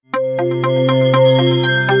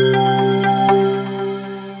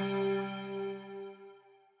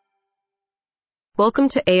Welcome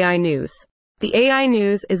to AI News. The AI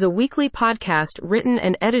News is a weekly podcast written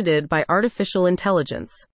and edited by artificial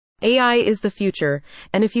intelligence. AI is the future,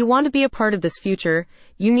 and if you want to be a part of this future,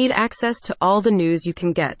 you need access to all the news you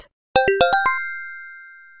can get.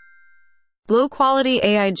 Low-quality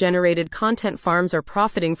AI-generated content farms are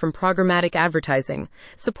profiting from programmatic advertising,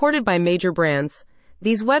 supported by major brands.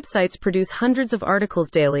 These websites produce hundreds of articles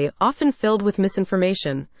daily, often filled with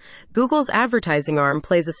misinformation. Google's advertising arm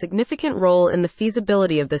plays a significant role in the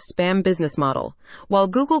feasibility of this spam business model. While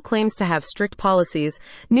Google claims to have strict policies,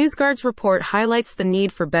 NewsGuard's report highlights the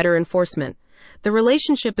need for better enforcement. The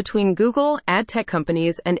relationship between Google, ad tech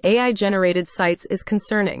companies, and AI-generated sites is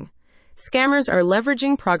concerning. Scammers are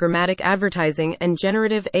leveraging programmatic advertising and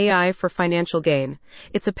generative AI for financial gain.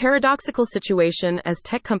 It's a paradoxical situation as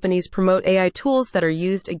tech companies promote AI tools that are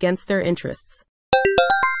used against their interests.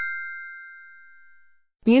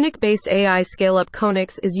 Munich-based AI scale-up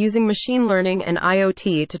Konux is using machine learning and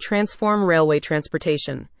IoT to transform railway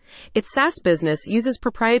transportation. Its SaaS business uses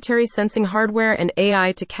proprietary sensing hardware and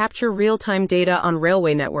AI to capture real-time data on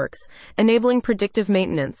railway networks, enabling predictive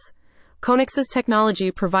maintenance. Konux's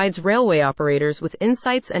technology provides railway operators with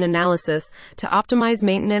insights and analysis to optimize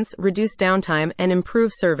maintenance, reduce downtime, and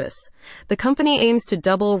improve service. The company aims to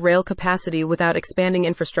double rail capacity without expanding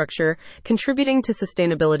infrastructure, contributing to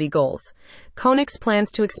sustainability goals. Konux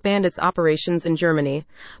plans to expand its operations in Germany,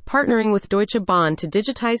 partnering with Deutsche Bahn to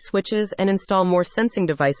digitize switches and install more sensing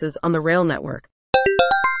devices on the rail network.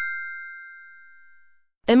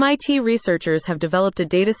 MIT researchers have developed a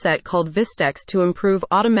dataset called VisText to improve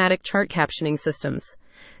automatic chart captioning systems.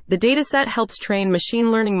 The dataset helps train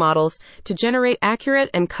machine learning models to generate accurate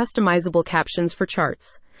and customizable captions for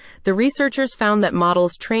charts. The researchers found that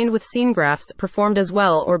models trained with scene graphs performed as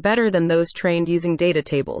well or better than those trained using data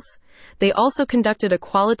tables. They also conducted a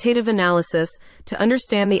qualitative analysis to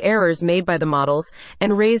understand the errors made by the models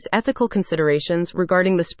and raised ethical considerations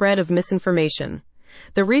regarding the spread of misinformation.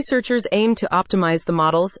 The researchers aim to optimize the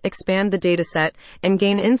models, expand the dataset, and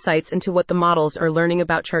gain insights into what the models are learning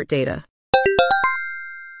about chart data.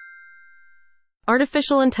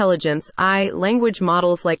 Artificial intelligence, AI, language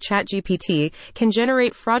models like ChatGPT can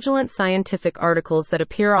generate fraudulent scientific articles that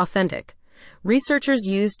appear authentic. Researchers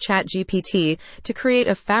used ChatGPT to create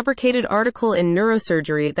a fabricated article in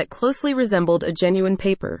neurosurgery that closely resembled a genuine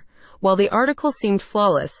paper. While the article seemed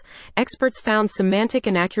flawless, experts found semantic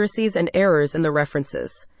inaccuracies and errors in the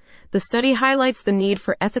references. The study highlights the need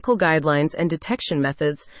for ethical guidelines and detection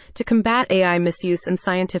methods to combat AI misuse in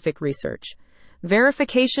scientific research.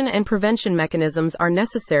 Verification and prevention mechanisms are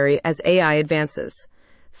necessary as AI advances.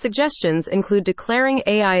 Suggestions include declaring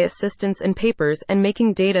AI assistance in papers and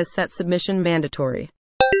making data set submission mandatory.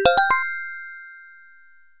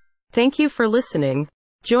 Thank you for listening.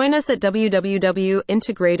 Join us at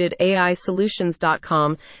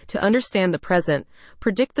www.integratedAIsolutions.com to understand the present,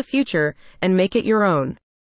 predict the future, and make it your own.